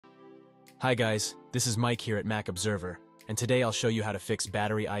Hi guys, this is Mike here at Mac Observer, and today I'll show you how to fix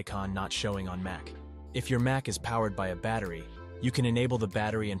battery icon not showing on Mac. If your Mac is powered by a battery, you can enable the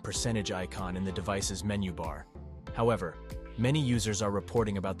battery and percentage icon in the device's menu bar. However, many users are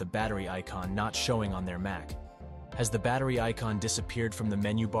reporting about the battery icon not showing on their Mac. Has the battery icon disappeared from the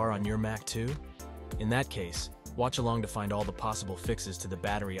menu bar on your Mac too? In that case, watch along to find all the possible fixes to the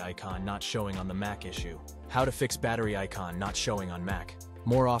battery icon not showing on the Mac issue. How to fix battery icon not showing on Mac.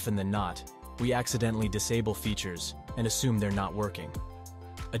 More often than not, we accidentally disable features and assume they're not working.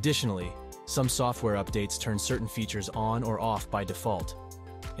 Additionally, some software updates turn certain features on or off by default.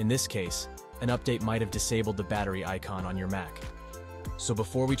 In this case, an update might have disabled the battery icon on your Mac. So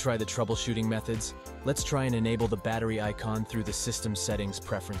before we try the troubleshooting methods, let's try and enable the battery icon through the System Settings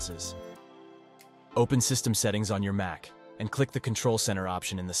preferences. Open System Settings on your Mac and click the Control Center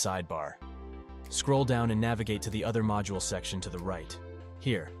option in the sidebar. Scroll down and navigate to the Other Module section to the right.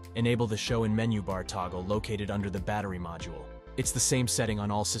 Here, enable the Show in Menu Bar toggle located under the battery module. It's the same setting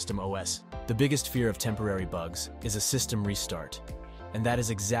on all System OS. The biggest fear of temporary bugs is a system restart, and that is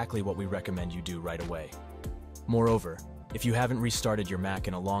exactly what we recommend you do right away. Moreover, if you haven't restarted your Mac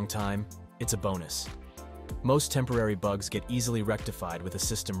in a long time, it's a bonus. Most temporary bugs get easily rectified with a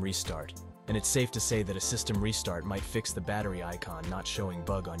system restart, and it's safe to say that a system restart might fix the battery icon not showing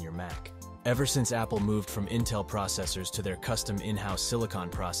bug on your Mac. Ever since Apple moved from Intel processors to their custom in-house silicon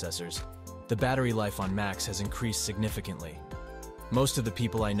processors, the battery life on Macs has increased significantly. Most of the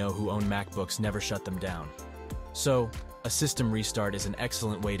people I know who own MacBooks never shut them down. So, a system restart is an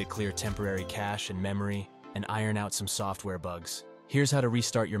excellent way to clear temporary cache and memory and iron out some software bugs. Here's how to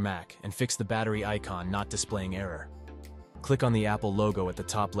restart your Mac and fix the battery icon not displaying error. Click on the Apple logo at the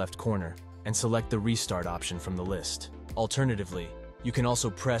top left corner and select the Restart option from the list. Alternatively, you can also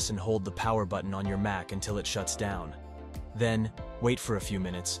press and hold the power button on your Mac until it shuts down. Then, wait for a few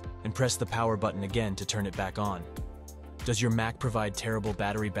minutes and press the power button again to turn it back on. Does your Mac provide terrible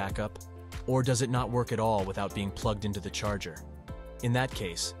battery backup? Or does it not work at all without being plugged into the charger? In that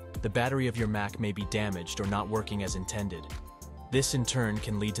case, the battery of your Mac may be damaged or not working as intended. This in turn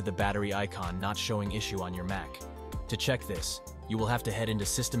can lead to the battery icon not showing issue on your Mac. To check this, you will have to head into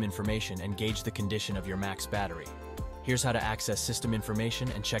System Information and gauge the condition of your Mac's battery. Here's how to access System Information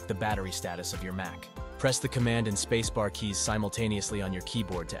and check the battery status of your Mac. Press the Command and Spacebar keys simultaneously on your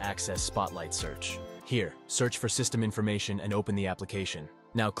keyboard to access Spotlight Search. Here, search for System Information and open the application.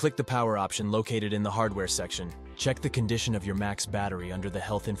 Now click the Power option located in the Hardware section. Check the condition of your Mac's battery under the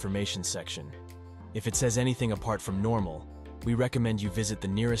Health Information section. If it says anything apart from normal, we recommend you visit the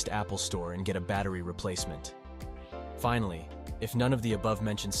nearest Apple store and get a battery replacement. Finally, if none of the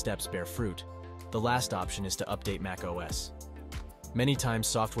above-mentioned steps bear fruit, the last option is to update macOS. Many times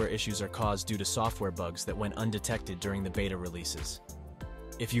software issues are caused due to software bugs that went undetected during the beta releases.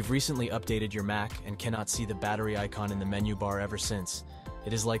 If you've recently updated your Mac and cannot see the battery icon in the menu bar ever since,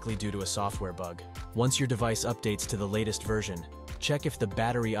 it is likely due to a software bug. Once your device updates to the latest version, check if the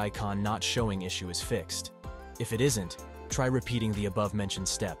battery icon not showing issue is fixed. If it isn't, try repeating the above-mentioned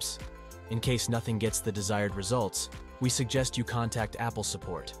steps. In case nothing gets the desired results, we suggest you contact Apple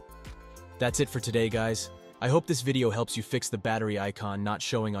support. That's it for today, guys. I hope this video helps you fix the battery icon not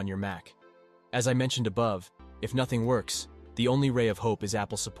showing on your Mac. As I mentioned above, if nothing works, the only ray of hope is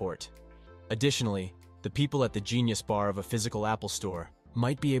Apple support. Additionally, the people at the Genius Bar of a physical Apple store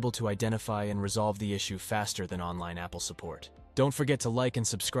might be able to identify and resolve the issue faster than online Apple support. Don't forget to like and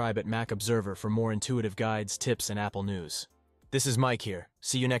subscribe at Mac Observer for more intuitive guides, tips, and Apple news. This is Mike here.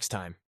 See you next time.